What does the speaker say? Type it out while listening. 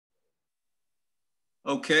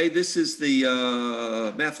Okay, this is the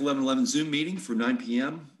Math 1111 Zoom meeting for 9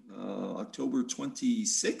 p.m., October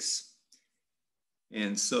 26th.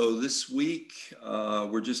 And so this week,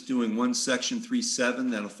 we're just doing one section,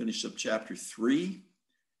 3.7. That'll finish up chapter 3.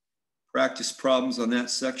 Practice problems on that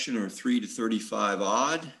section are 3 to 35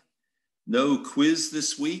 odd. No quiz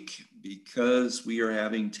this week because we are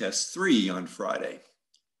having test 3 on Friday.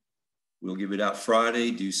 We'll give it out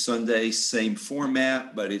Friday, do Sunday, same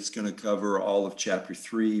format, but it's going to cover all of chapter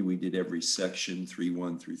 3. We did every section,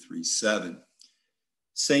 3.1 through 3.7.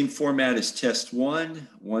 Same format as test 1,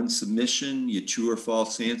 one submission, you true or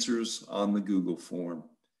false answers on the Google form.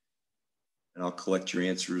 And I'll collect your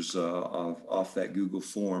answers off that Google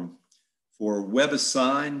form. For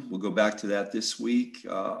WebAssign, we'll go back to that this week.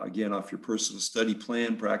 Again, off your personal study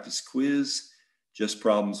plan, practice quiz, just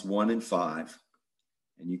problems 1 and 5.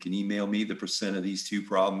 And you can email me the percent of these 2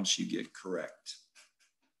 problems you get correct.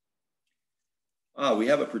 We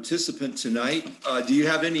have a participant tonight. Do you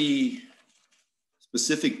have any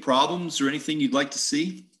specific problems or anything you'd like to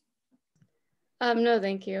see? No,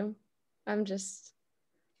 thank you. I'm just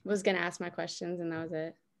was gonna ask my questions and that was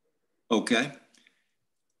it. Okay.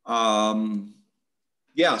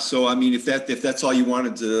 Yeah, so I mean, if that's all you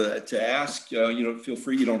wanted to ask, feel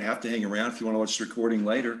free. You don't have to hang around if you want to watch the recording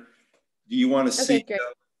later. Do you want to see,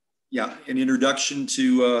 an introduction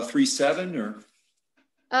to 3.7 or?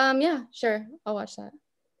 Yeah, sure. I'll watch that.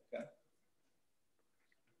 Okay.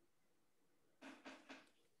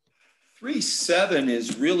 3.7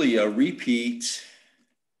 is really a repeat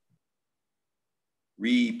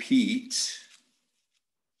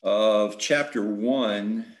of chapter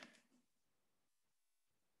 1.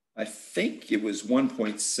 I think it was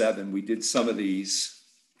 1.7. We did some of these.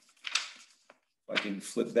 If I can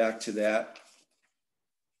flip back to that.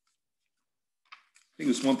 I think it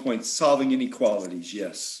was 1 point, solving inequalities,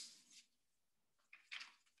 yes.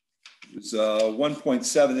 It was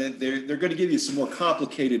 1.7. They're going to give you some more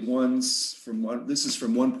complicated ones. This is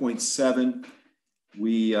from 1.7.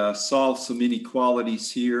 We solved some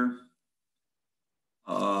inequalities here.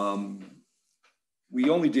 We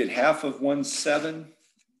only did half of 1.7.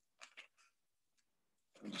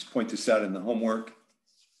 I'll just point this out in the homework.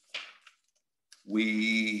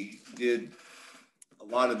 We did a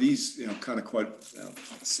lot of these, let's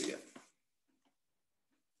see it.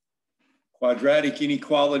 Quadratic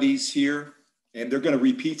inequalities here, and they're going to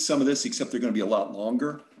repeat some of this, except they're going to be a lot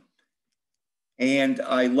longer. And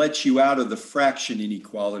I let you out of the fraction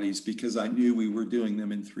inequalities because I knew we were doing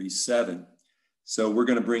them in 3.7. So we're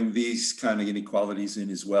going to bring these kind of inequalities in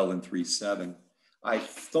as well in 3.7. I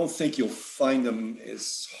don't think you'll find them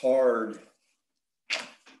as hard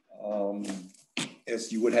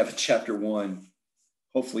as you would have in chapter 1.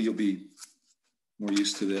 Hopefully you'll be more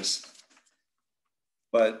used to this.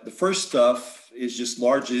 But the first stuff is just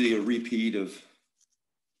largely a repeat of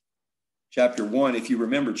chapter 1. If you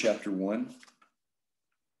remember chapter 1,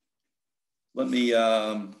 let me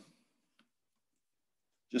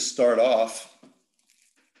just start off,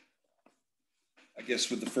 I guess,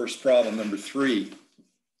 with the first problem, number 3.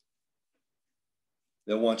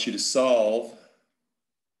 They'll want you to solve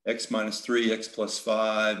x minus 3, x plus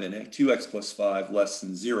 5, and 2x plus 5 less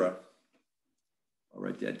than 0. I'll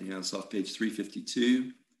write that down. It's off page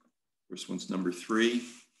 352. First one's number 3.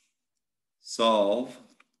 Solve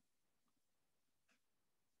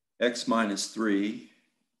x minus 3,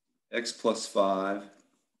 x plus 5,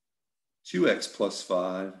 2x plus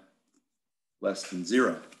 5 less than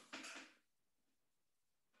 0.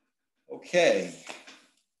 Okay.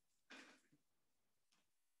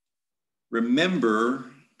 Remember,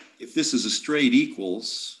 if this is a straight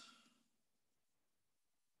equals,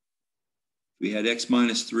 we had x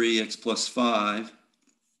minus 3, x plus 5,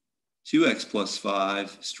 2x plus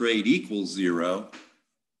 5 straight equals 0.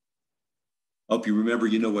 I hope you remember,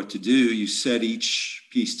 you know what to do. You set each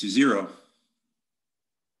piece to 0.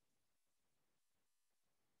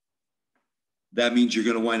 That means you're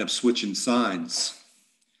going to wind up switching signs.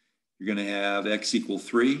 You're going to have x equal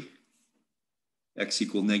 3, x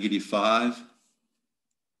equal negative 5.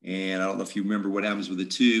 And I don't know if you remember what happens with the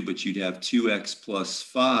 2, but you'd have 2x plus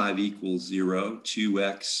 5 equals 0.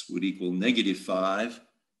 2x would equal negative 5.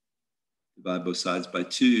 Divide both sides by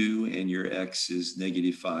 2, and your x is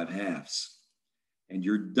negative 5 halves. And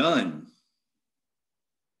you're done.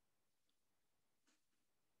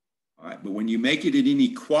 All right, but when you make it an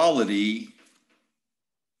inequality,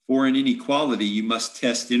 for an inequality, you must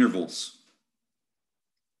test intervals.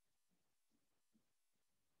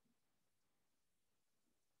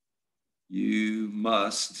 You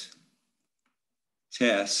must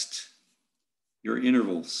test your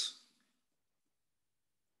intervals.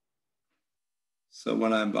 So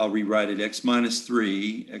when I'll rewrite it, x minus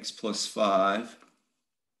 3, x plus 5,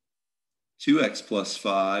 2x plus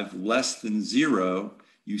 5 less than 0,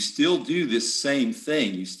 you still do this same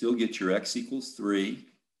thing. You still get your x equals 3,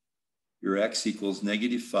 your x equals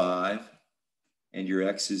negative 5, and your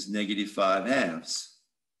x is negative 5 halves.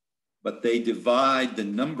 But they divide the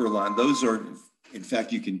number line. Those are, in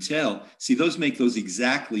fact, you can tell. See, those make those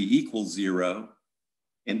exactly equal 0,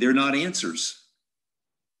 and they're not answers.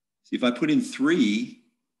 See, if I put in 3,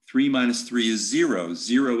 3 minus 3 is 0.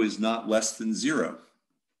 0 is not less than 0.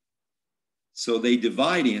 So they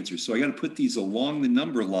divide answers. So I got to put these along the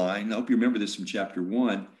number line. I hope you remember this from chapter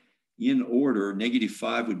 1. In order, negative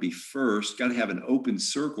 5 would be first. Got to have an open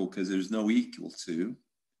circle because there's no equal to.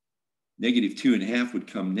 Negative 2.5 would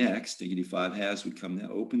come next. Negative 5 halves would come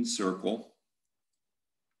next. Open circle.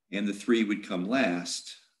 And the 3 would come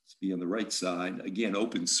last. Let's be on the right side. Again,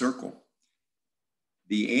 open circle.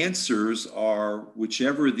 The answers are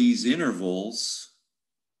whichever of these intervals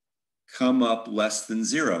come up less than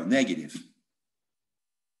 0, negative.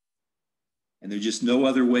 And there's just no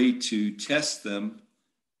other way to test them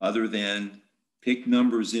other than pick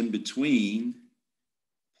numbers in between,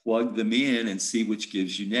 plug them in, and see which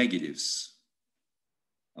gives you negatives.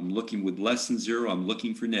 I'm looking with less than 0, I'm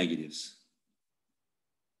looking for negatives.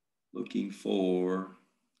 Looking for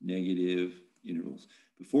negative intervals.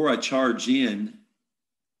 Before I charge in,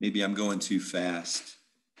 maybe I'm going too fast.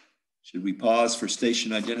 Should we pause for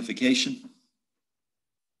station identification?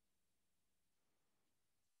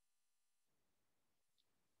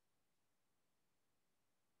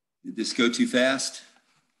 Did this go too fast?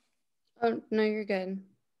 Oh, no, you're good.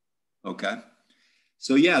 Okay.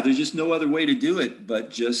 So yeah, there's just no other way to do it, but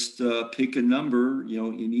just pick a number,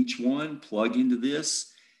 in each one, plug into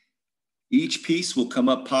this. Each piece will come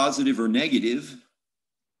up positive or negative.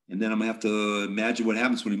 And then I'm gonna have to imagine what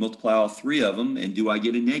happens when we multiply all 3 of them. And do I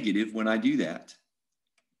get a negative when I do that?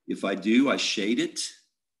 If I do, I shade it.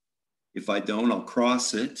 If I don't, I'll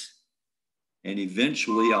cross it. And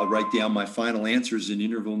eventually I'll write down my final answers in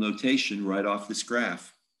interval notation right off this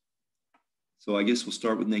graph. So I guess we'll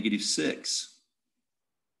start with negative 6.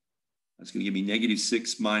 That's going to give me negative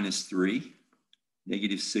 6 minus 3.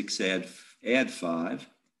 Negative 6 add 5.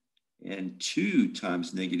 And 2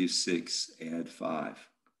 times negative 6 add 5.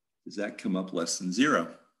 Does that come up less than 0?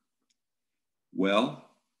 Well,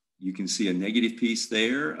 you can see a negative piece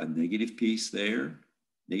there, a negative piece there.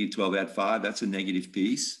 Negative 12 add 5, that's a negative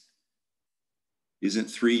piece. Isn't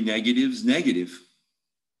 3 negatives negative?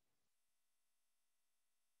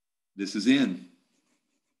 This is in.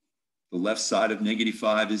 The left side of negative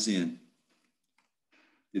 5 is in.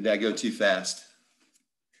 Did that go too fast?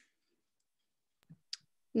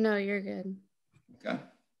 No, you're good. Okay.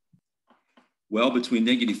 Well, between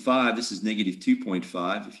negative 5, this is negative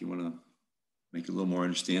 2.5, if you want to make it a little more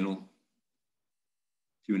understandable.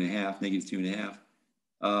 2.5, negative 2.5.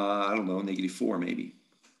 I don't know, negative 4 maybe.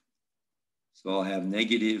 So I'll have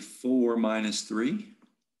negative 4 minus 3,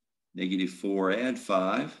 negative 4 add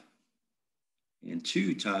 5, and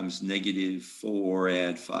 2 times negative 4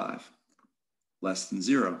 add 5, less than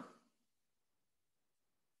 0.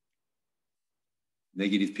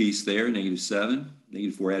 Negative piece there, negative 7,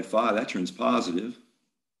 negative 4 add 5, that turns positive.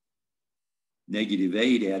 Negative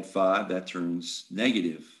 8 add 5, that turns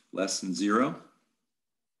negative, less than 0.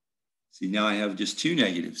 See, now I have just 2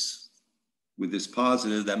 negatives. With this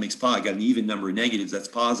positive, that makes I got an even number of negatives, that's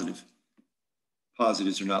positive.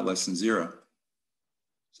 Positives are not less than 0.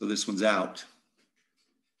 So this one's out.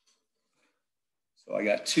 So I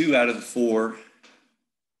got 2 out of the 4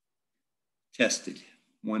 tested.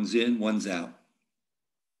 One's in, one's out.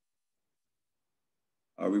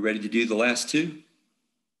 Are we ready to do the last 2?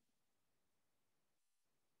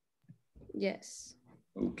 Yes.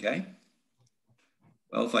 Okay.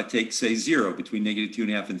 Well, if I take, say, 0 between negative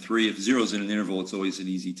 2.5 and 3, if 0 is in an interval, it's always an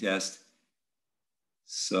easy test.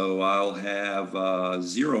 So I'll have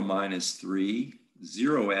 0 minus 3,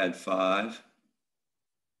 0 add 5,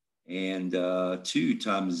 and 2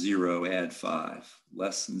 times 0 add 5,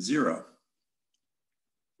 less than 0.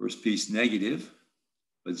 First piece negative,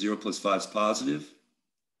 but 0 plus 5 is positive.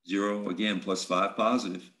 0 again plus 5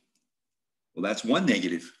 positive. Well, that's 1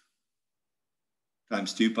 negative.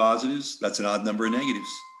 Times 2 positives, that's an odd number of negatives.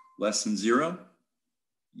 Less than 0?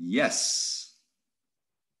 Yes.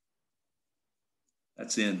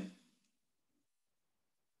 That's in.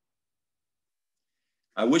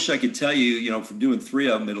 I wish I could tell you, from doing 3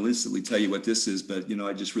 of them, it'll instantly tell you what this is, but,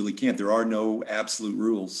 I just really can't. There are no absolute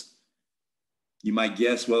rules. You might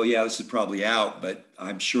guess, well, yeah, this is probably out, but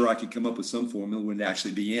I'm sure I could come up with some formula that would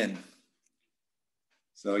actually be in.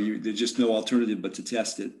 So there's just no alternative but to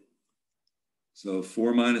test it. So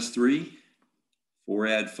 4 minus 3, 4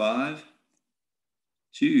 add 5,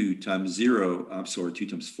 2 times 0, I'm sorry, 2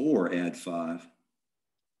 times 4 add 5,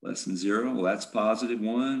 less than 0. Well, that's positive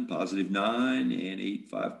 1, positive 9, and 8,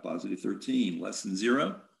 5, positive 13. Less than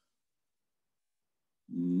 0?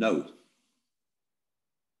 No.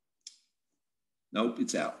 Nope,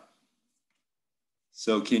 it's out.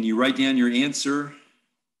 So can you write down your answer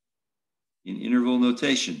in interval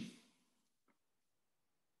notation?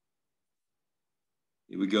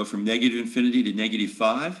 It would go from negative infinity to negative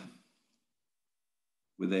 5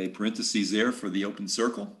 with a parentheses there for the open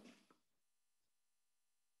circle.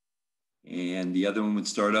 And the other one would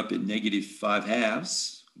start up at negative 5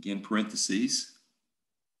 halves, again parentheses,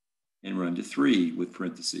 and run to 3 with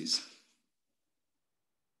parentheses.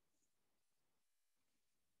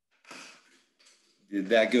 Did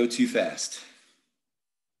that go too fast?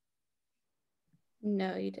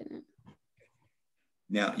 No, you didn't.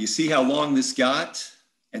 Now, you see how long this got?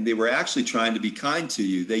 And they were actually trying to be kind to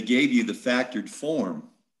you. They gave you the factored form.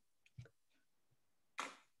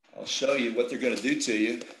 I'll show you what they're going to do to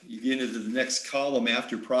you. You get into the next column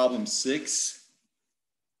after problem 6.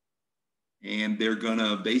 And they're going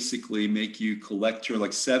to basically make you collect,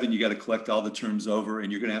 like 7, you got to collect all the terms over, and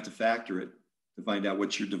you're going to have to factor it to find out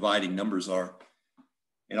what your dividing numbers are.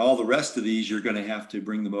 And all the rest of these, you're going to have to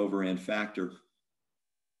bring them over and factor.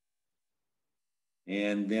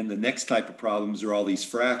 And then the next type of problems are all these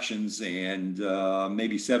fractions, and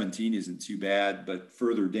maybe 17 isn't too bad, but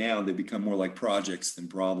further down, they become more like projects than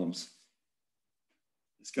problems.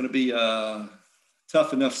 It's going to be a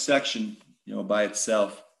tough enough section, you know, by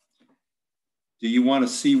itself. Do you want to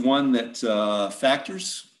see one that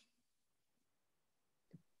factors?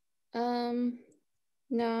 No,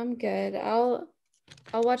 I'm good. I'll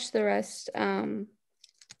watch the rest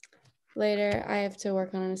later. I have to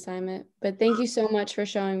work on an assignment, but thank you so much for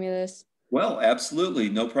showing me this. Well, absolutely.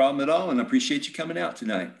 No problem at all. And I appreciate you coming out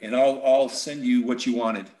tonight. And I'll send you what you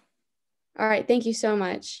wanted. All right. Thank you so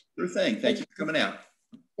much. Sure thing. Thank you for coming out.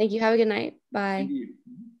 Thank you. Have a good night. Bye. Indeed.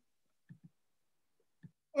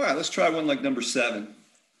 All right, let's try one like number 7,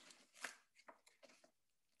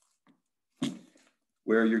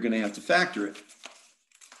 where you're going to have to factor it.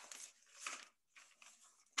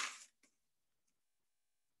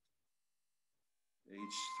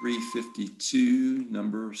 Page 352,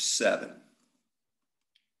 number 7.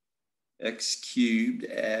 X cubed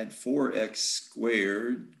add 4x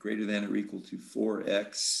squared greater than or equal to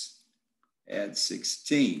 4x add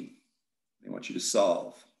 16. They want you to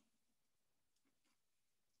solve.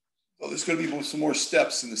 Well, there's going to be some more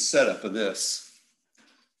steps in the setup of this.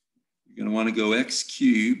 You're going to want to go x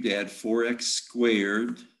cubed, add 4x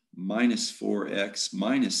squared minus 4x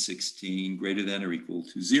minus 16 greater than or equal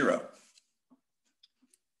to 0.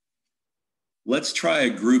 Let's try a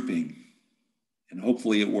grouping, and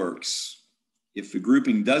hopefully it works. If the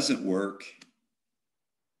grouping doesn't work,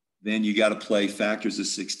 then you got to play factors of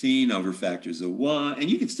 16 over factors of 1, and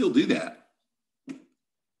you can still do that.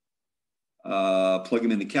 Plug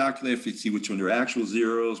them in the calculator if you see which one are actual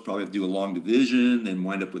zeros. Probably have to do a long division, then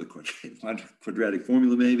wind up with a quadratic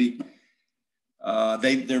formula maybe.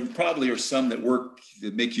 There probably are some that work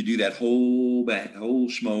that make you do that whole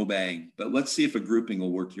schmo bang. But let's see if a grouping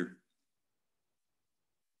will work here.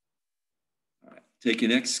 All right, take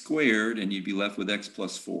an x squared and you'd be left with x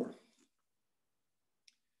plus 4.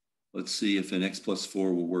 Let's see if an x plus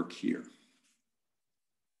 4 will work here.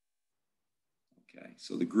 Okay,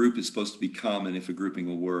 so the group is supposed to be common if a grouping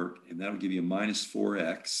will work, and that'll give you a minus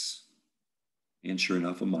 4x, and sure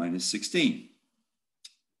enough, a minus 16.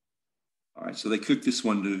 All right, so they cooked this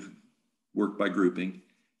one to work by grouping.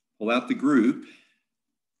 Pull out the group,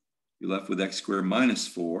 you're left with x squared minus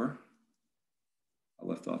 4. I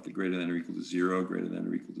left off the greater than or equal to 0, greater than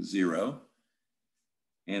or equal to 0.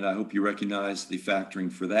 And I hope you recognize the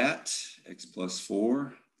factoring for that. X plus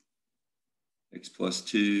 4, x plus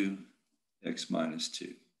 2, x minus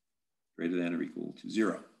 2, greater than or equal to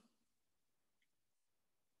 0.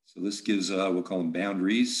 So this gives, we'll call them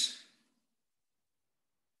boundaries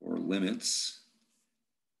or limits.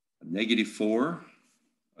 A negative 4,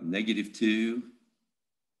 a negative 2,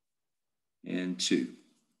 and 2.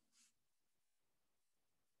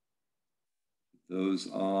 Those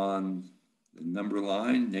on the number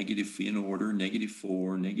line, negative in order, negative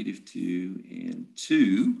 4, negative 2, and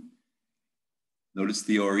 2. Notice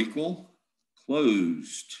the are equal.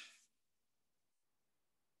 Closed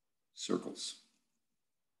circles.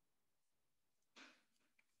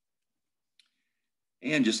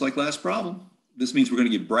 And just like last problem, this means we're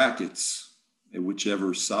going to get brackets at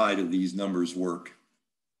whichever side of these numbers work.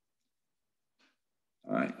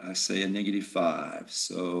 All right, I say a -5.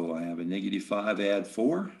 So I have a -5 add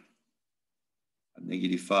 4, a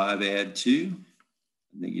 -5 add 2,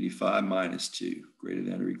 a -5 minus 2, greater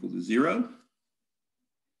than or equal to 0.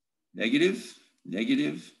 Negative,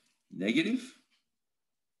 negative, negative.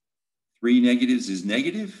 3 negatives is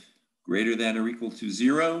negative, greater than or equal to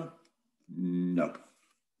 0. No.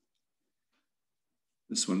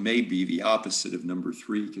 This one may be the opposite of number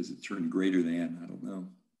 3 because it turned greater than. I don't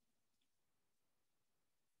know.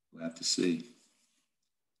 We'll have to see.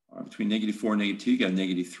 All right, between -4 and -2, you got a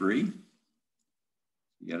 -3.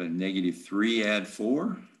 You got a -3 add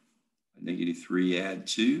 4, a -3 add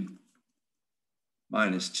 2,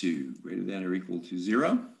 minus 2, greater than or equal to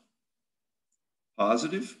 0.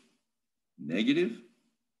 Positive, negative,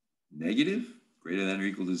 negative, greater than or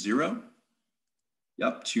equal to 0.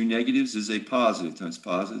 Yep, 2 negatives is a positive times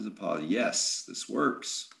positive is a positive. Yes, this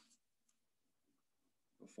works.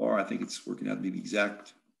 So far, I think it's working out to be the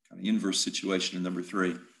exact kind of inverse situation in number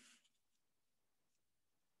 3.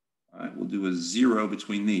 All right, we'll do a 0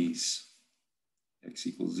 between these. X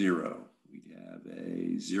equals 0. We have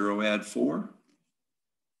a 0 add 4,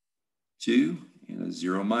 2, and a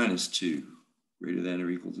 0 minus 2, greater than or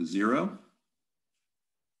equal to 0.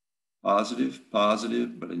 Positive,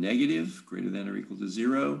 positive, but a negative, greater than or equal to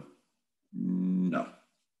 0. No.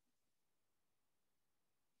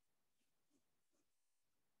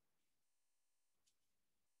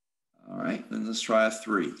 All right, then let's try a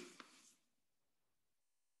 3.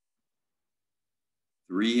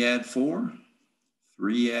 3 add 4,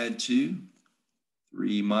 3 add 2,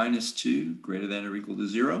 3 minus 2, greater than or equal to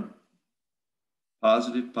 0.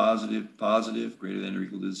 Positive, positive, positive, greater than or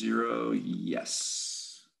equal to 0.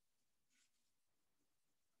 Yes.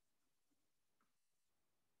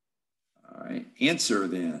 All right, answer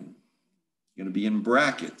then. Going to be in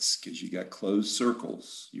brackets because you got closed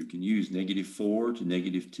circles. You can use -4 to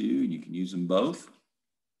 -2, and you can use them both.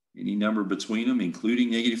 Any number between them,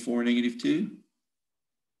 including -4 and -2.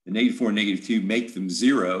 The -4 and -2 make them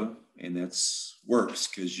 0, and that's works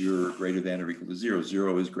because you're greater than or equal to 0.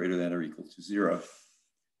 0 is greater than or equal to 0.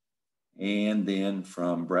 And then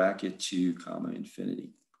from bracket to comma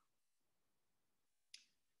infinity.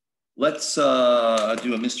 Let's do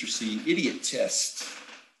a Mr. C idiot test.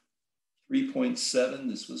 3.7,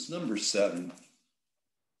 this was number 7.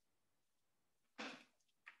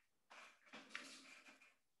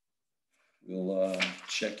 We'll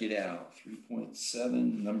check it out.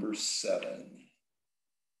 3.7, number 7.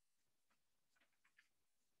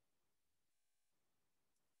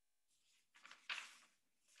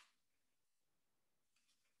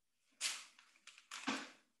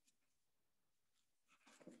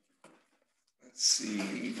 Let's see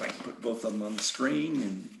if I can put both of them on the screen,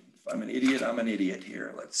 and if I'm an idiot, I'm an idiot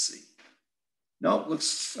here. Let's see. No,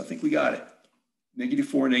 looks, I think we got it.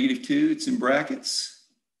 -4, -2, it's in brackets.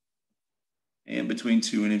 And between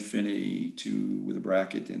 2 and infinity, 2 with a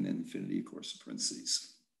bracket, and then infinity, of course, in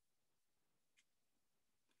parentheses.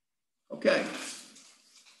 Okay.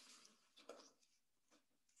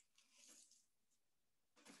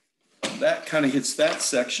 That kind of hits that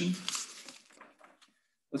section.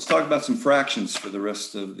 Let's talk about some fractions for the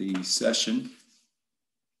rest of the session.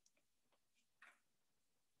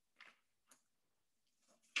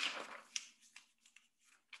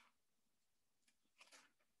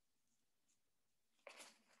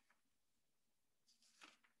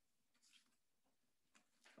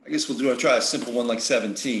 I guess I'll try a simple one like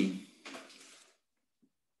 17.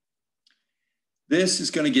 This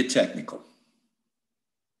is going to get technical.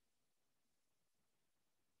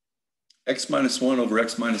 X minus 1 over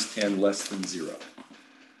x minus 10 less than 0.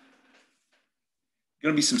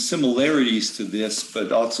 Going to be some similarities to this,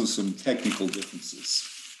 but also some technical differences.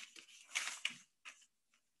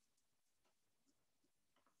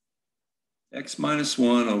 X minus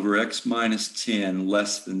 1 over x minus 10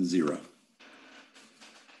 less than 0.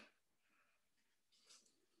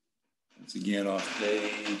 Once again, off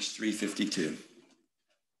page 352.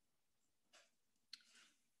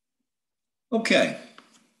 Okay.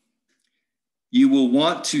 You will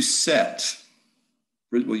want to set,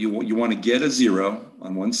 well, you want to get a 0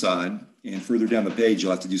 on one side, and further down the page,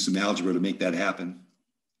 you'll have to do some algebra to make that happen.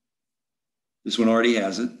 This one already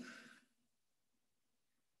has it.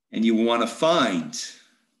 And you want to find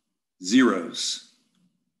zeros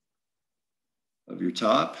of your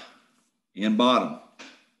top and bottom.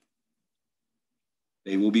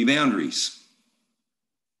 They will be boundaries.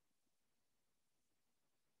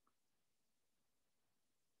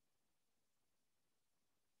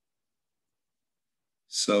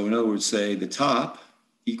 So in other words, say the top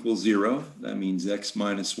equals 0. That means x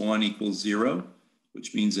minus 1 equals 0,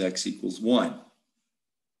 which means x equals 1.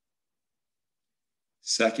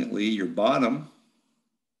 Secondly, your bottom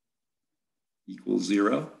equals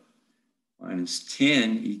 0, minus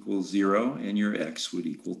 10 equals 0, and your x would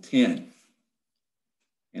equal 10.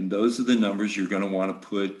 And those are the numbers you're going to want to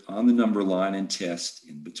put on the number line and test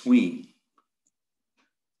in between.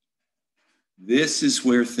 This is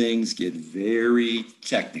where things get very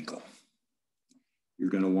technical. You're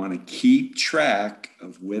going to want to keep track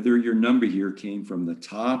of whether your number here came from the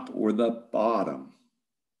top or the bottom.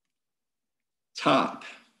 Top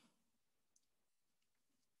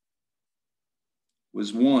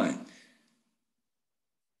was 1.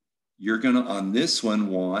 You're going to, on this one,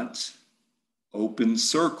 want open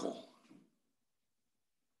circle.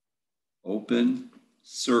 Open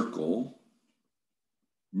circle,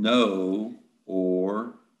 no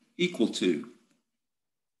or equal to.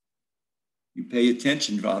 You pay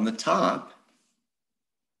attention on the top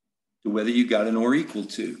to whether you got an or equal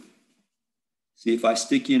to. See, if I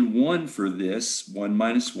stick in 1 for this, 1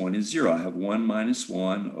 minus 1 is 0. I have 1 minus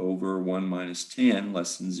 1 over 1 minus 10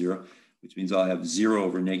 less than 0, which means I'll have 0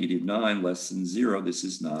 over negative 9 less than 0. This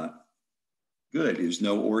is not good. There's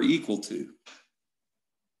no or equal to.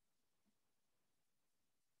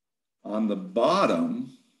 On the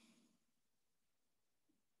bottom,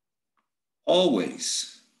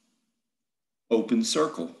 always open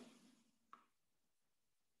circle.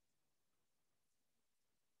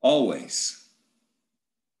 Always.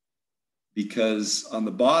 Because on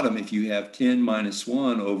the bottom, if you have 10 minus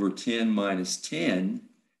 1 over 10 minus 10,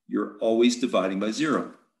 you're always dividing by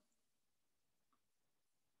 0.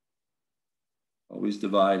 Always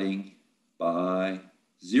dividing by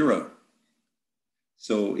 0.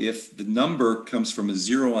 So if the number comes from a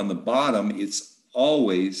 0 on the bottom, it's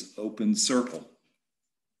always open circle.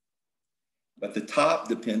 But the top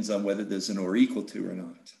depends on whether there's an or equal to or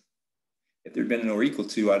not. If there'd been an or equal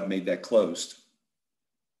to, I'd made that closed.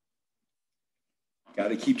 Got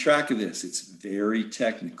to keep track of this. It's very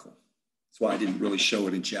technical. That's why I didn't really show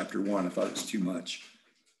it in chapter 1. I thought it was too much.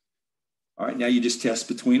 All right, now you just test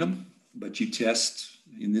between them, but you test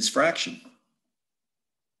in this fraction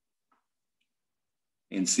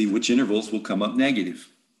and see which intervals will come up negative.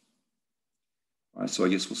 All right, so I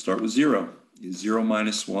guess we'll start with 0. Is 0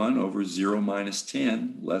 minus 1 over 0 minus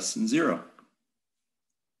 10 less than 0?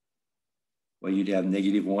 Well, you'd have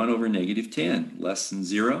negative 1 over negative 10 less than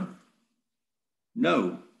 0.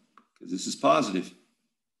 No, because this is positive.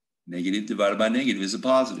 Negative divided by negative is a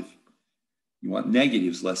positive. You want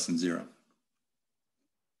negatives less than 0.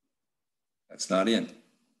 That's not in.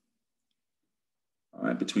 All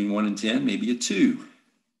right, between 1 and 10, maybe a 2.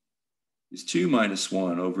 Is 2 minus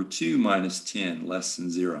 1 over 2 minus 10 less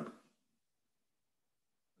than 0?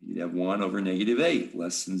 You'd have 1 over negative 8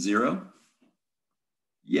 less than 0.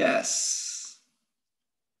 Yes,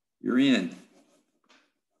 you're in.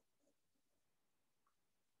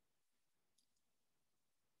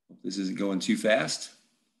 This isn't going too fast.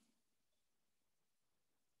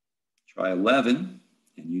 Try 11,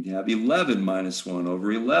 and you'd have 11 minus 1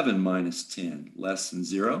 over 11 minus 10 less than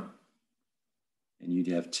 0. And you'd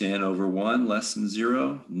have 10 over 1 less than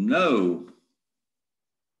 0. No.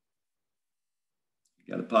 You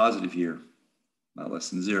got a positive here, not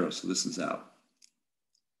less than 0, so this is out.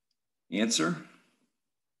 Answer?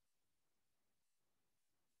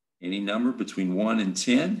 Any number between 1 and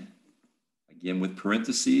 10. Again, with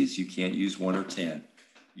parentheses, you can't use 1 or 10.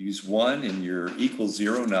 Use 1 and you're equal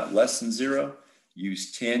 0, not less than 0.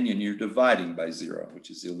 Use 10 and you're dividing by 0,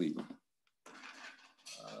 which is illegal.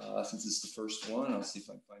 Since it's the first one, I'll see if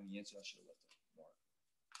I can find the answer. I should have left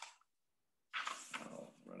it more.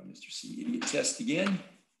 I'll run a Mr. C idiot test again.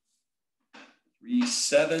 3,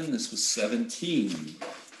 7. This was 17. I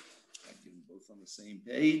get them both on the same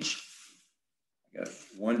page. I got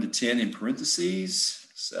 1 to 10 in parentheses.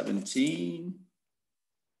 17.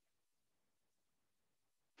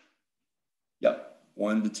 Yep,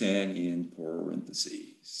 1 to 10 in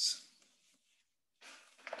parentheses.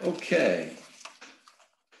 Okay.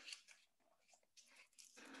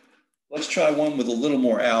 Let's try one with a little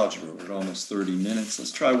more algebra. We're at almost 30 minutes.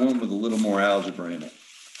 Let's try one with a little more algebra in it.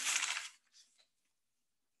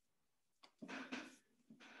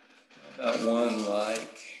 How about one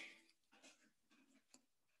like,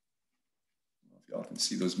 y'all can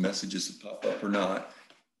see those messages that pop up or not.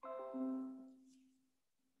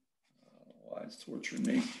 Why it's torturing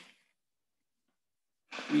me.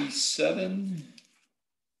 3, 7.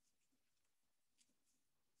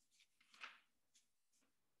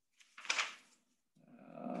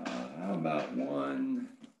 How about one?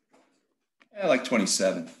 I like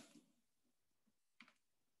 27.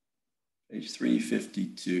 Page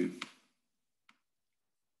 352.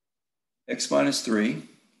 X minus 3.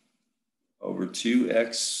 over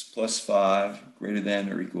 2x plus 5 greater than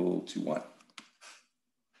or equal to 1.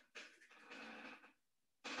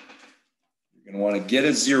 You're going to want to get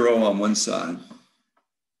a 0 on one side.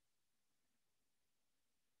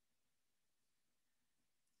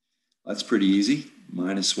 That's pretty easy.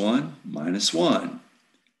 Minus 1, minus 1.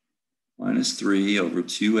 Minus 3 over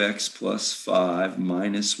 2x plus 5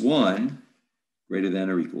 minus 1 greater than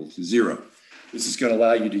or equal to 0. This is going to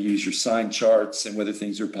allow you to use your sign charts and whether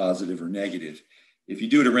things are positive or negative. If you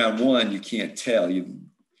do it around 1, you can't tell.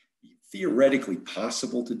 Theoretically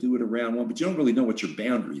possible to do it around 1, but you don't really know what your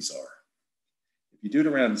boundaries are. If you do it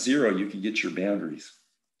around 0, you can get your boundaries.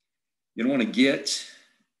 You don't want to get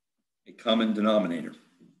a common denominator.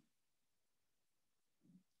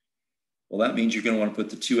 Well, that means you're going to want to put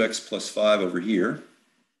the 2x plus 5 over here.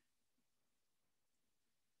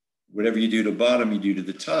 Whatever you do to bottom, you do to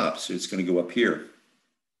the top. So it's going to go up here.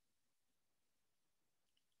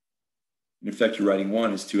 In effect, you're writing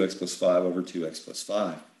 1 is 2x plus 5 over 2x plus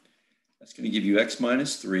 5. That's going to give you x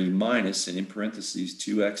minus 3 minus, and in parentheses,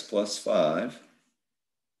 2x plus 5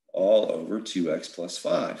 all over 2x plus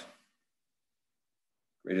 5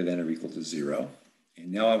 greater than or equal to 0.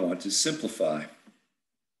 And now I want to simplify.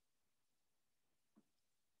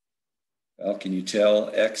 Well, can you tell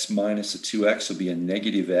x minus a 2x will be a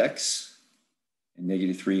negative x, and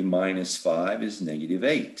negative 3 minus 5 is negative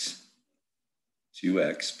 8.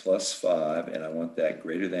 2x plus 5, and I want that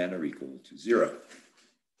greater than or equal to 0.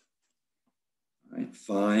 All right,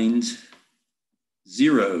 find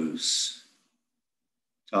zeros,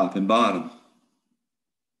 top and bottom.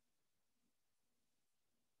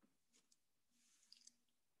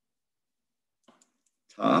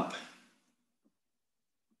 Top.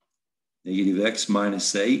 Negative x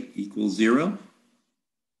minus 8 equals 0.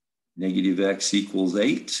 Negative x equals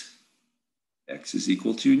 8. X is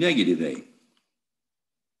equal to negative 8.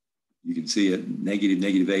 You can see it.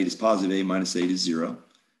 Negative 8 is positive 8 minus 8 is 0.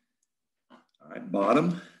 All right,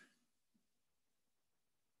 bottom.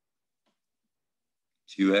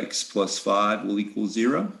 2x plus 5 will equal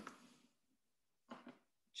 0.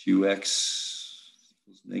 2x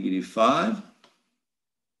equals negative 5.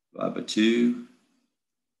 5 by 2.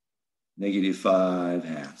 Negative 5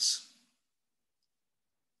 halves.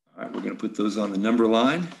 All right, we're going to put those on the number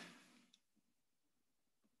line.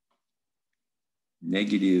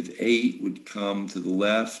 Negative 8 would come to the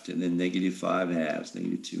left, and then negative 5 halves,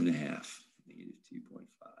 negative 2.5, negative 2.5.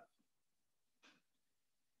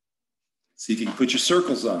 See if you can put your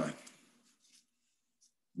circles on.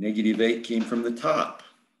 Negative 8 came from the top.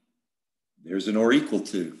 There's an or equal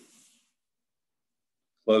to.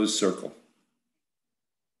 Closed circle.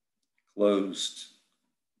 Closed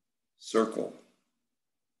circle.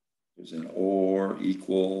 There's an or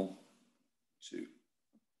equal to.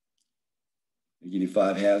 Negative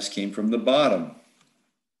 5 halves came from the bottom.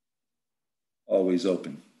 Always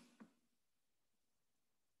open.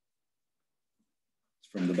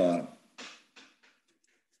 It's from the bottom.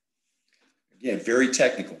 Again, very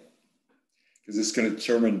technical, because it's going to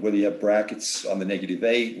determine whether you have brackets on the negative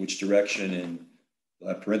 8, which direction, and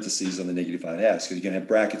parentheses on the negative 5 halves, because you're going to have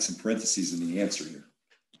brackets and parentheses in the answer here.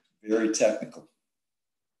 Very technical.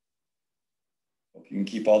 Hope you can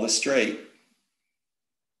keep all this straight.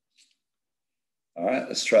 All right,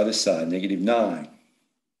 let's try this side. Negative 9.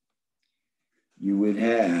 You would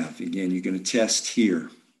have, again, you're going to test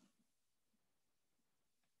here.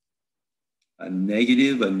 A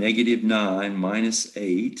negative 9 minus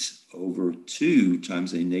 8 over 2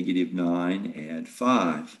 times a negative 9 add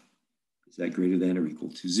 5. Is that greater than or equal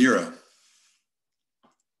to 0?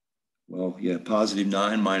 Well, yeah, positive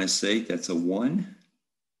 9 minus 8, that's a 1.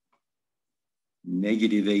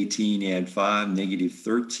 Negative 18 add 5, negative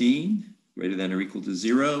 13. Greater than or equal to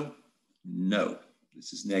 0? No,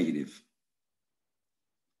 this is negative.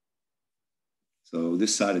 So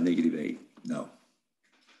this side of negative 8, no.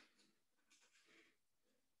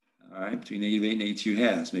 All right, between negative 8 and negative 2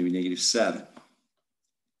 halves, maybe negative 7.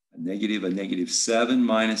 A negative 7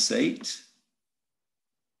 minus 8.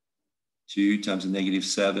 2 times a negative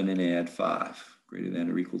 7 and add 5. Greater than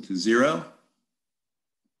or equal to 0.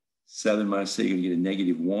 7 minus 8, you're going to get a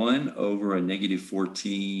negative 1 over a negative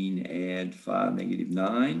 14, add 5, negative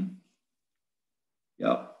 9.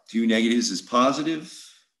 Yep, 2 negatives is positive.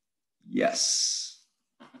 Yes.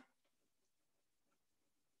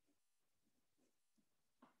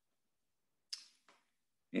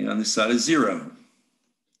 And on this side is 0.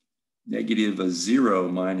 Negative a 0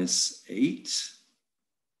 minus 8.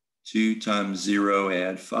 2 times 0,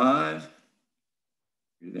 add 5.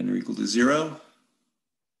 Greater than or equal to 0.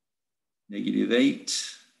 Negative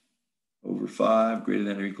 8 over 5, greater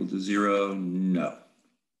than or equal to 0, no.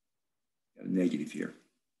 Got a negative here.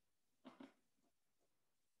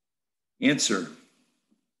 Answer.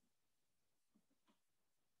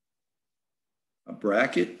 A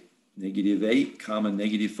bracket, -8, comma,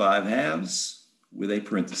 -5/2 with a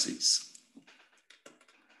parentheses.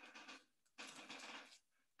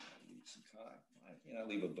 I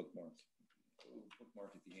leave a bookmark.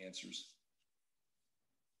 Bookmark at the answers.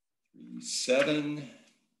 3, 7.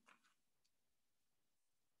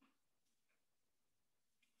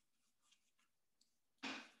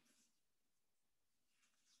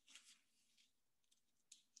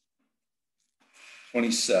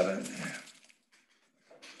 $27.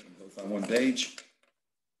 Both on one page.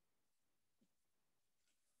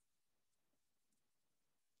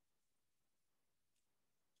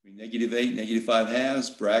 -8,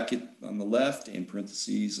 -5/2, bracket on the left and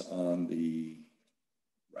parentheses on the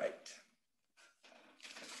right.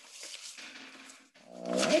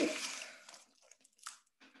 All right.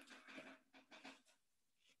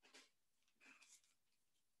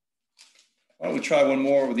 Why don't we try one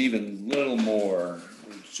more with even a little more?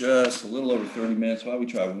 We're just a little over 30 minutes. Why don't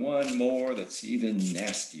we try one more that's even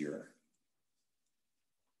nastier?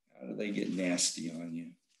 How do they get nasty on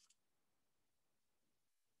you?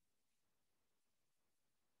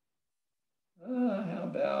 How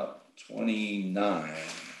about 29?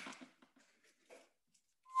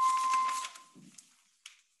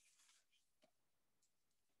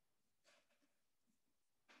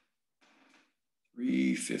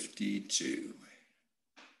 $352.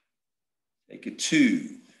 Take a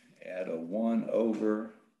 2, add a 1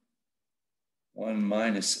 over 1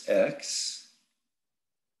 minus x,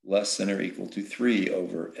 less than or equal to 3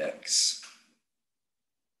 over x.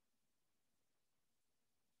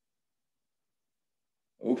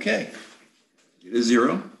 Okay, get a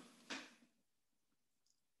 0.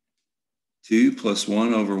 2 plus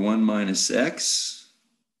 1 over 1 minus x,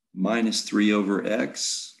 minus 3 over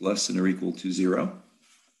x, less than or equal to 0.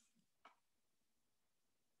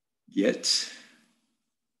 Get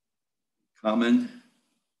common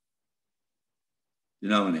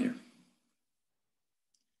denominator.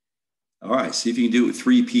 All right, see if you can do it with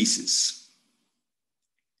 3 pieces.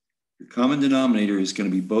 Your common denominator is going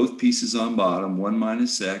to be both pieces on bottom, 1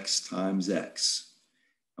 minus x times x.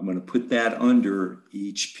 I'm going to put that under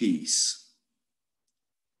each piece.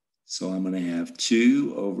 So I'm going to have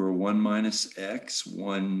 2 over 1 minus x,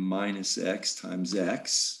 1 minus x times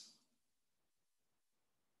x.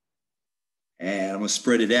 And I'm going to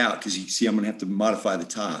spread it out because you see I'm going to have to modify the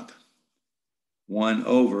top. 1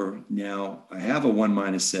 over, now I have a 1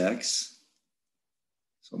 minus x,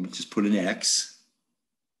 so I'm going to just put an x,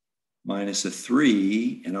 minus a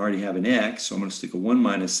 3, and I already have an x, so I'm going to stick a 1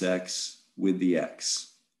 minus x with the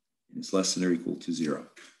x. And it's less than or equal to 0.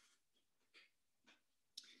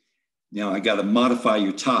 Now I got to modify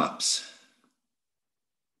your tops.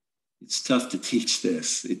 It's tough to teach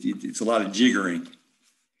this. It's a lot of jiggering.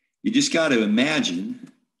 You just got to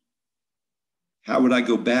imagine, how would I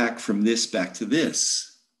go back from this back to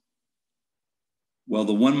this? Well,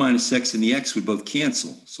 the 1 minus x and the x would both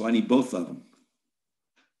cancel, so I need both of them.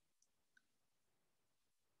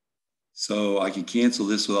 So I can cancel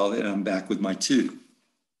this with all that, and I'm back with my 2.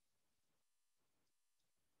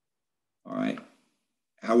 All right.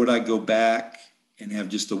 How would I go back and have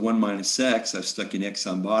just a 1 minus x? I've stuck an x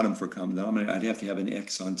on bottom for common denominator. I'd have to have an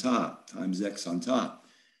x on top times x on top,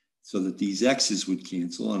 so that these x's would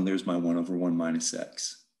cancel, and there's my 1 over 1 minus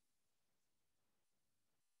x.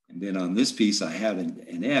 And then on this piece, I have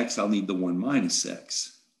an x. I'll need the 1 minus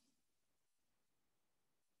x.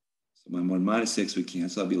 So my 1 minus x would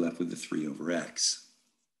cancel. I'll be left with the 3 over x.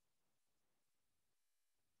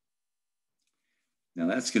 Now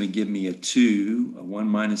that's going to give me a 2, a 1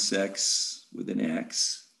 minus x with an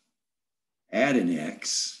x, add an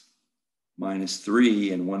x, minus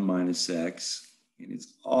 3 and 1 minus x, and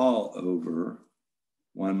it's all over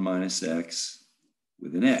 1 minus x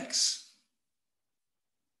with an x.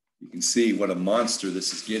 You can see what a monster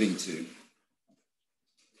this is getting to.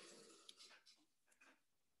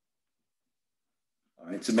 All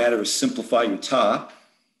right, it's a matter of simplify your top.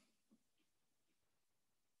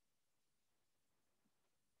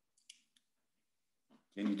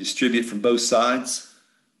 Can you distribute from both sides?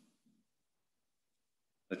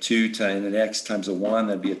 A 2 times an x times a 1,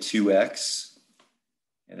 that'd be a 2x.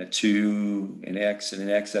 And a 2, an x, and an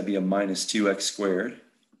x, that'd be a minus 2x squared.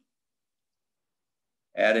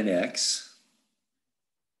 Add an x.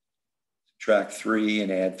 Subtract 3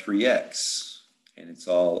 and add 3x. And it's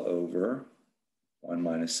all over 1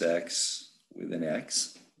 minus x with an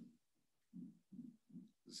x.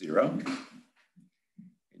 0.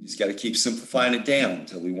 You just got to keep simplifying it down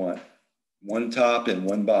until we want one top and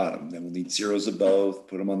one bottom. Then we'll need zeros of both,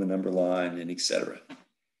 put them on the number line, and etc.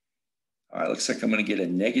 All right, looks like I'm going to get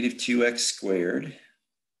a negative 2x squared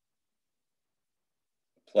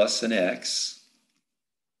plus an x.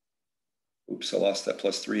 Oops, I lost that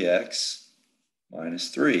plus 3x minus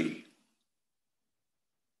 3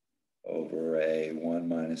 over a 1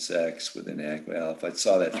 minus x with an x. Well, if I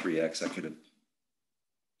saw that 3x, I could have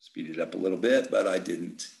speeded it up a little bit, but I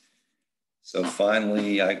didn't. So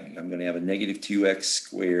finally, I'm going to have a negative 2x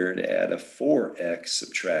squared add a 4x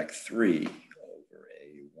subtract 3 over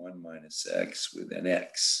a 1 minus x with an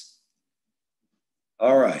x.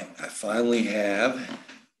 All right, I finally have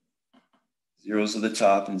zeros of the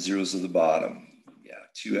top and zeros of the bottom. Yeah,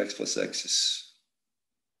 2x plus x is,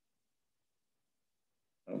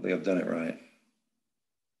 I don't think I've done it right.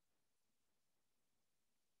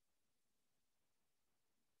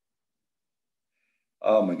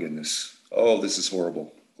 Oh my goodness. Oh, this is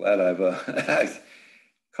horrible. Glad I've I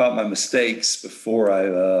caught my mistakes before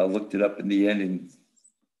I looked it up in the end and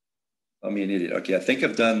I'm an idiot. Okay, I think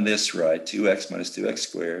I've done this right. 2x minus 2x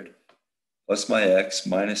squared plus my x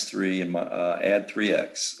minus 3 and add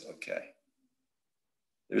 3x. Okay.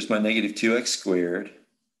 There's my negative 2x squared.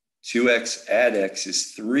 2x add x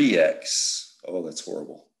is 3x. Oh, that's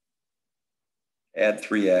horrible. Add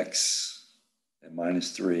 3x and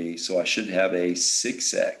minus 3. So I should have a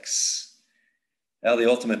 6x. Now the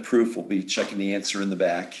ultimate proof will be checking the answer in the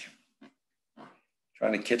back.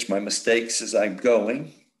 Trying to catch my mistakes as I'm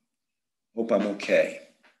going. Hope I'm okay.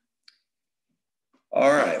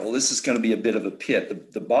 All right, well, this is going to be a bit of a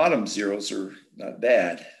pit. The bottom zeros are not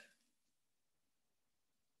bad.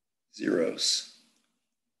 Zeros.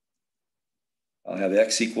 I'll have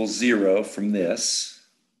x equals 0 from this,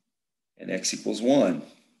 and x equals 1.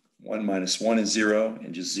 1 minus 1 is 0,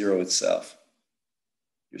 and just 0 itself.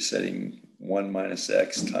 You're setting 1 minus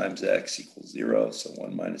x times x equals 0, so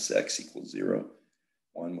 1 minus x equals 0.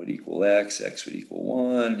 1 would equal x would equal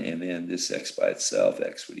 1, and then this x by itself,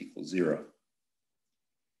 x would equal 0.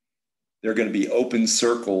 There are going to be open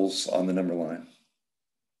circles on the number line.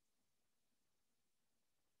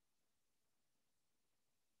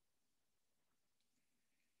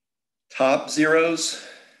 Top zeros,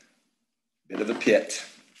 bit of a pit.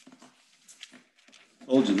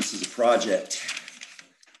 Told you this is a project.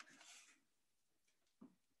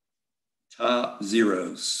 Top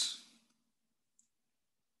zeros.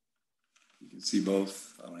 You can see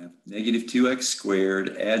both. I have negative 2x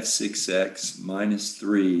squared, add 6x, minus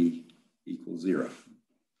 3 equals 0.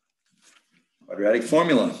 Quadratic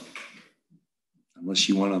formula. Unless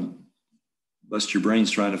you want to bust your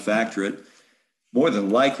brains trying to factor it. More than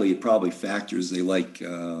likely, it probably factors. They like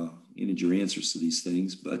integer answers to these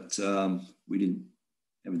things, but we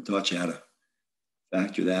haven't taught you how to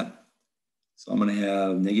factor that. So I'm going to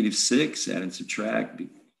have negative 6, add and subtract,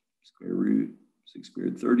 square root 6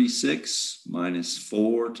 squared 36, minus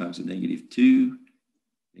 4 times a negative 2,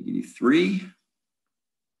 negative 3,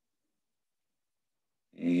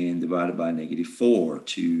 and divided by negative 4,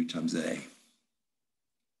 2 times a.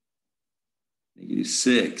 Negative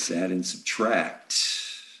 6, add and subtract.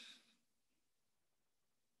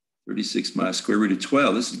 36 minus square root of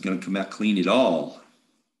 12. This is going to come out clean at all.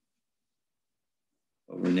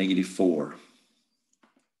 Over negative 4.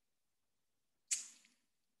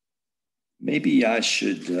 Maybe I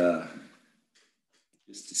should,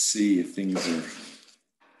 just to see if things are,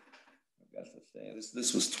 I've got the thing.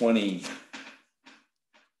 This was 29.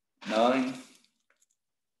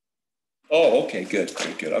 Oh, okay, good.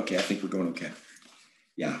 Okay, I think we're going okay.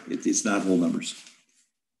 Yeah, it's not whole numbers.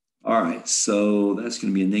 All right, so that's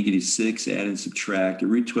going to be a negative 6, add and subtract. A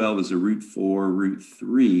root 12 is a root 4, root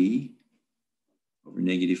 3 over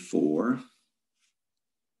negative 4.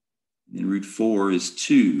 And then root 4 is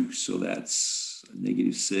 2, so that's a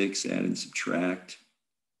negative 6, add and subtract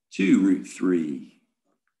 2 root 3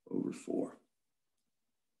 over 4.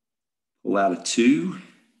 Pull out a 2.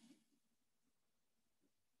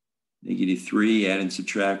 Negative 3, add and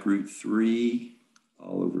subtract root 3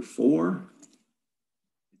 all over 4.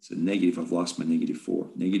 It's a negative. I've lost my negative 4.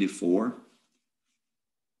 Negative 4.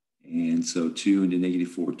 And so 2 into negative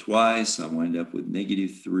 4 twice. I wind up with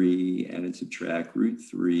negative 3, add and subtract root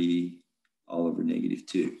 3 all over negative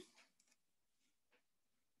 2.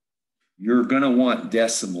 You're going to want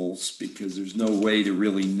decimals because there's no way to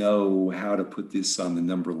really know how to put this on the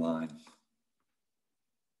number line.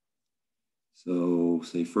 So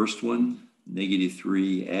say first one, negative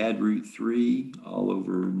 3, add root 3 all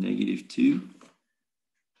over negative 2.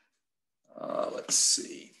 Let's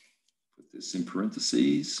see, put this in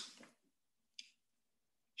parentheses.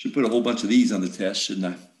 Should put a whole bunch of these on the test,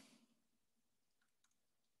 shouldn't I?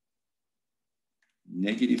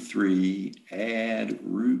 -3, add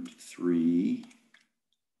root 3,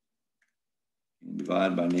 and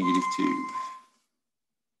divide by -2.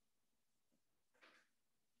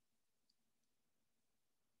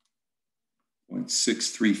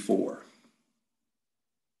 0.634.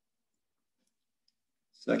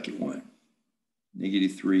 Second one,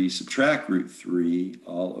 -3, subtract root 3,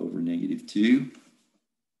 all over -2.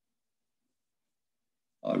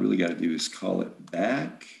 All I really got to do is call it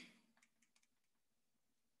back.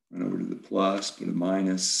 Run over to the plus, put a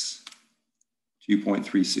minus,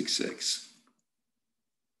 2.366.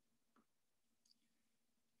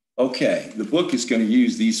 Okay, the book is going to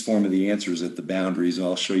use these form of the answers at the boundaries.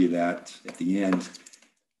 I'll show you that at the end.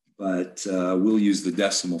 But we'll use the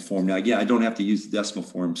decimal form. Now, again, I don't have to use the decimal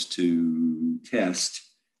forms to test.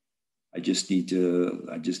 I just need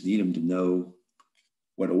them to know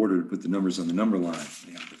what order to put the numbers on the number line.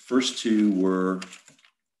 Now, the first two were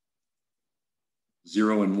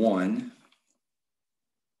 0 and 1.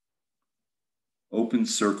 Open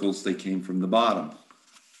circles, they came from the bottom.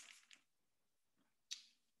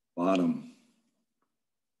 Bottom.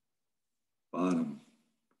 Bottom.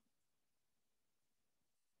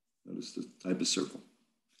 Notice the type of circle.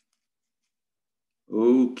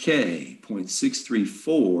 Okay,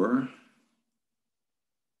 0.634.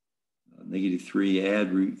 -3,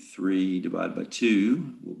 add root 3, divided by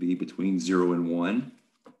 2 will be between 0 and 1.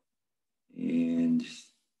 And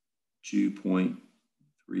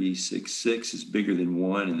 2.366 is bigger than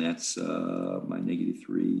 1, and that's my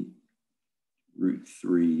 -3 root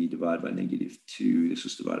 3 divided by -2. This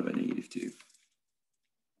was divided by -2.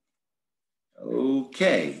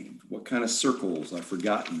 Okay, what kind of circles? I've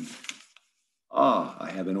forgotten. I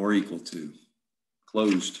have an or equal to.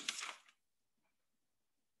 Closed.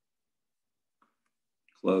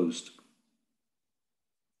 Closed.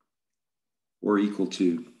 Or equal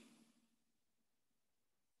to.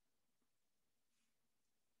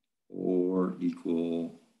 Or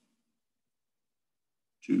equal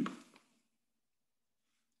to.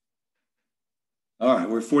 All right,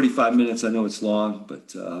 we're at 45 minutes. I know it's long,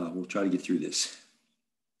 but we'll try to get through this.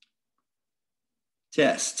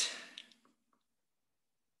 Test.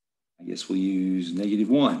 I guess we'll use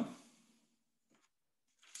 -1.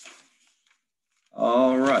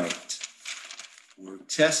 All right. We're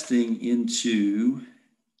testing into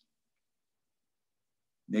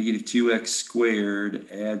 -2x squared,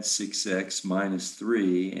 add 6x minus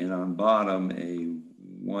 3, and on bottom a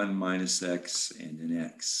 1 minus x and an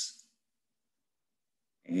x.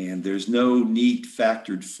 And there's no neat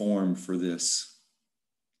factored form for this.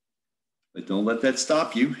 But don't let that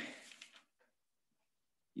stop you.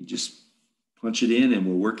 You just punch it in and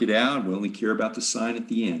we'll work it out. We only care about the sign at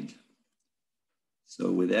the end. So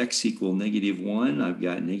with x equal -1, I've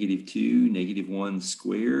got -2, -1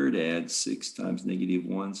 squared, add 6 times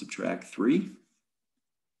 -1, subtract 3.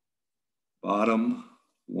 Bottom,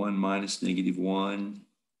 1 minus -1,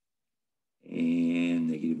 and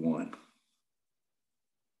 -1.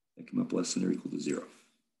 That come up less than or equal to 0.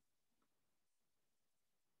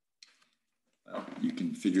 Well, you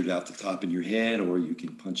can figure it out the top in your head, or you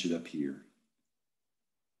can punch it up here.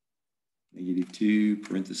 -2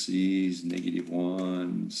 parentheses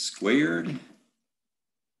 -1 squared.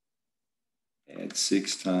 Add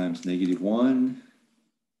 6 times -1.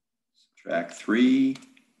 Subtract 3.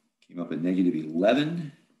 Came up at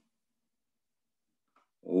 -11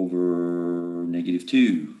 over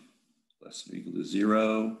 -2. Less than or equal to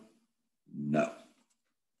 0. No.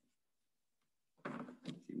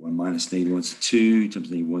 1 minus -1 is 2 times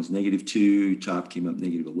 -1 is -2. Top came up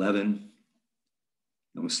 -11.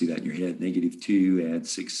 Now we'll see that in your head. -2 add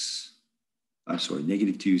 6. I'm sorry,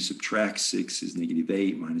 -2 subtract 6 is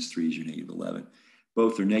 -8. Minus 3 is your -11.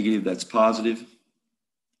 Both are negative. That's positive.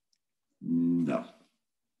 No.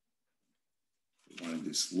 We wanted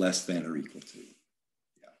this less than or equal to.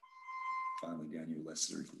 Yeah. Finally down here, less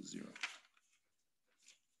than or equal to 0.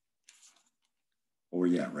 Or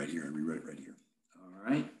yeah, right here. I rewrote it right here. All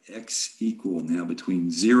right. X equal now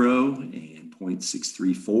between 0 and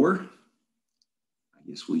 0.634. I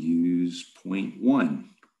guess we'll use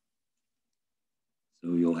 0.1.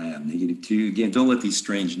 So you'll have -2. Again, don't let these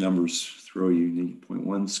strange numbers throw you.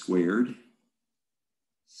 0.1 squared.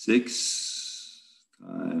 6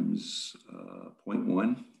 times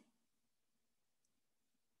 0.1.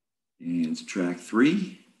 And subtract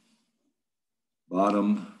 3.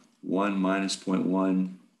 Bottom, 1 minus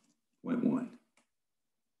 0.1, 0.1.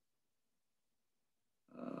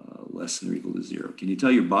 Less than or equal to 0. Can you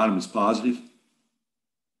tell your bottom is positive?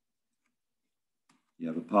 You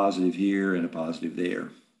have a positive here and a positive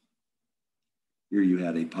there. Here you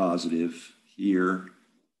had a positive here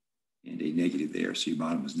and a negative there, so your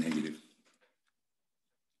bottom is negative.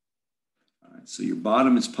 All right, so your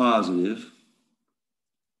bottom is positive.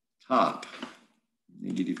 Top,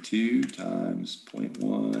 -2 times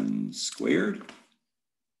 0.1 squared.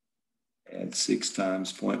 Add 6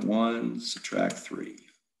 times 0.1, subtract 3.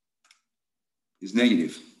 Is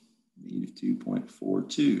negative,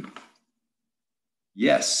 -2.42.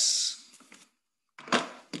 Yes.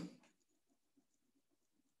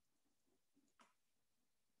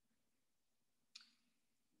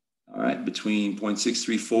 All right, between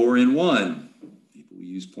 0.634 and 1, people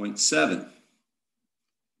use 0.7.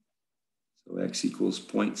 So x equals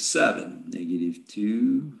 0.7,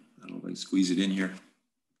 -2, I don't know if I can squeeze it in here,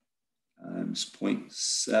 times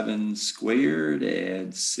 0.7 squared,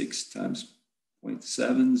 add 6 times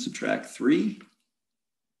 0.7, subtract 3.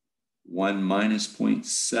 1 minus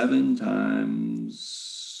 0.7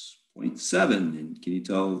 times 0.7. And can you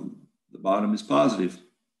tell the bottom is positive?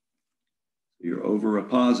 You're over a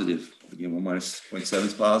positive. Again, 1 minus 0.7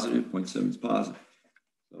 is positive, 0.7 is positive.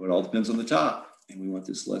 So it all depends on the top. And we want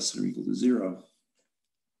this less than or equal to 0.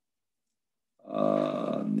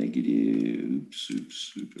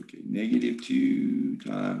 -2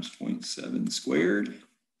 times 0.7 squared.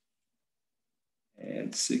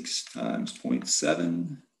 Add 6 times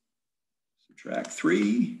 0.7. Subtract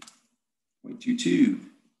 3.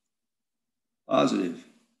 0.22. Positive.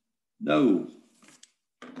 No.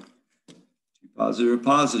 Two positive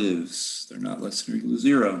positives. They're not less than or equal to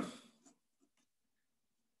 0.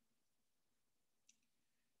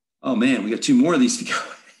 Oh man, we got 2 more of these to go.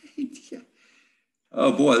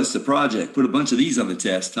 Oh boy, this is a project. Put a bunch of these on the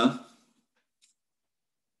test, huh?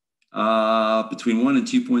 Between 1 and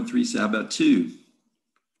 2.3, so how about 2?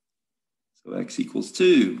 So x equals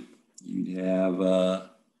 2. You'd have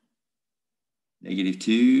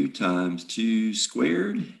 -2 times 2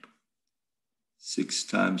 squared. 6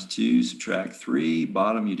 times 2, subtract 3.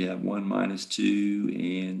 Bottom, you'd have 1 minus 2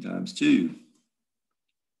 and times 2.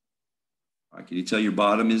 All right, can you tell your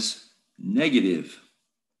bottom is negative?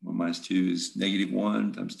 1 minus 2 is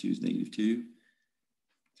 -1, times 2 is -2.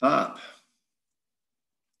 Top,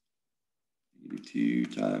 -2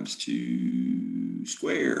 times 2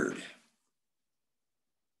 squared.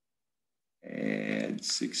 Add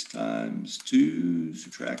 6 times 2,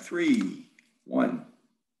 subtract 3. 1,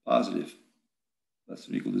 positive, less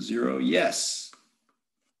than or equal to 0. Yes.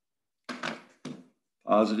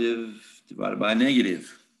 Positive divided by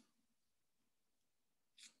negative.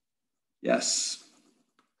 Yes.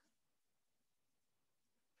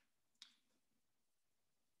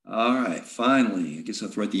 All right, finally, I guess I'll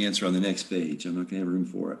have to write the answer on the next page. I'm not going to have room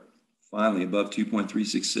for it. Finally, above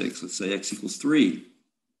 2.366, let's say x equals 3.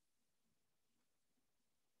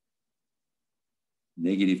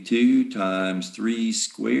 -2 times 3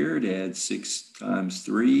 squared, add 6 times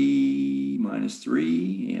 3 minus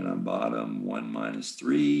 3, and on bottom 1 minus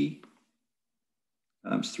 3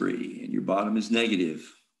 times 3, and your bottom is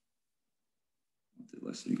negative.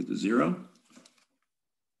 Less than or equal to 0.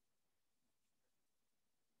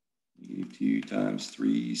 -2 times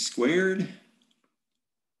 3 squared.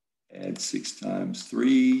 Add 6 times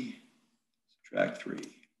 3. Subtract 3.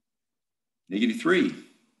 -3.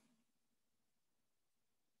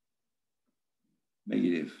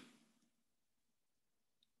 Negative.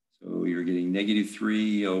 So you're getting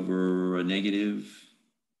 -3 over a negative.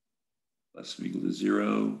 Less than or equal to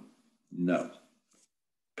 0. No.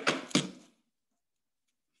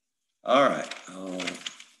 All right,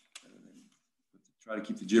 try to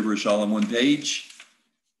keep the gibberish all on one page.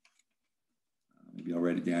 Maybe I'll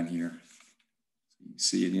write it down here so you can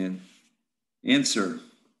see it in. Answer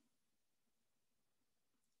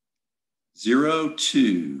 0,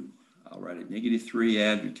 2. I'll write it -3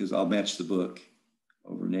 add because I'll match the book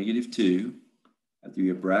over -2. I have to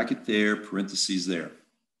do a bracket there, parentheses there.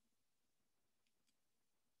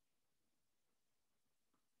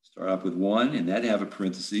 Start off with 1, and that'd have a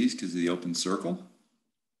parentheses because of the open circle.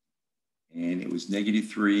 And it was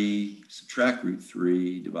 -3, subtract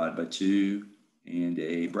 √3, divided by 2, and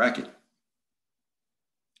a bracket.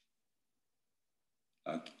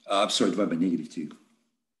 I'm sorry, divided by -2.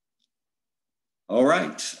 All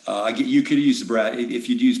right, you could use the bracket. If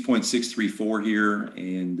you'd use 0.634 here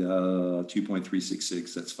and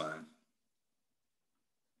 2.366, that's fine.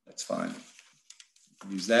 That's fine.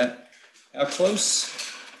 Use that. How close?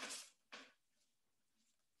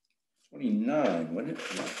 29, wasn't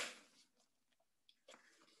it? Yeah.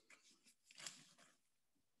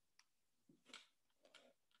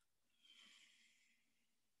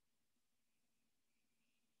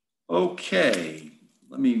 Okay,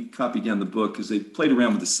 let me copy down the book because they played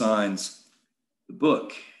around with the signs. The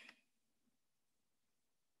book.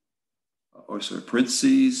 or sorry,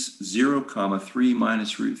 parentheses, 0, comma, 3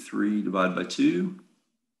 minus root 3 divided by 2.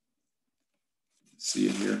 See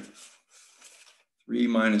it here. 3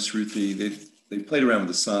 minus root 3. They played around with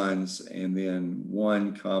the signs, and then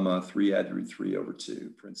 1, comma, 3 add root 3 over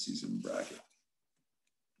 2, parentheses and bracket.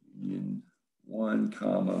 Union 1,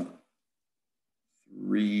 comma,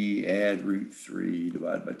 3 add root 3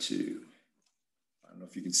 divided by 2. I don't know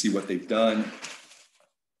if you can see what they've done.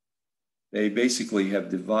 They basically have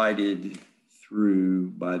divided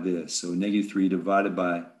through by this. So negative 3 divided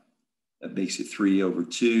by, that makes it 3 over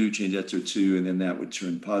 2, change that to a 2, and then that would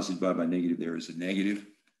turn positive divided by negative there is a negative.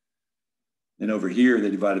 Then over here,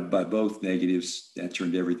 they divided by both negatives, that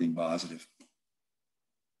turned everything positive.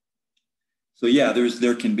 So yeah,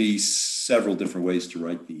 there can be several different ways to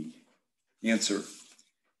write the answer.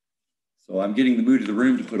 So I'm getting the mood of the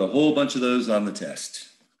room to put a whole bunch of those on the test.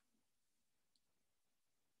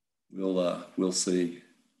 We'll see.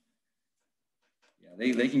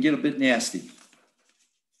 Yeah, they can get a bit nasty.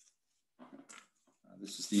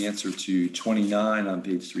 This is the answer to 29 on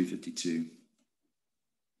page 352.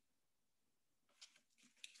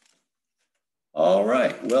 All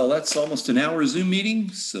right, well, that's almost an hour Zoom meeting.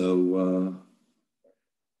 So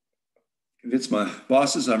convince my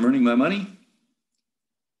bosses I'm earning my money.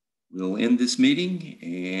 We'll end this meeting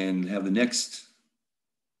and have the next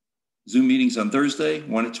Zoom meetings on Thursday,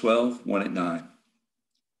 1 at 12, 1 at 9.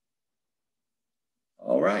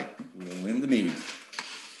 All right, we'll end the meeting.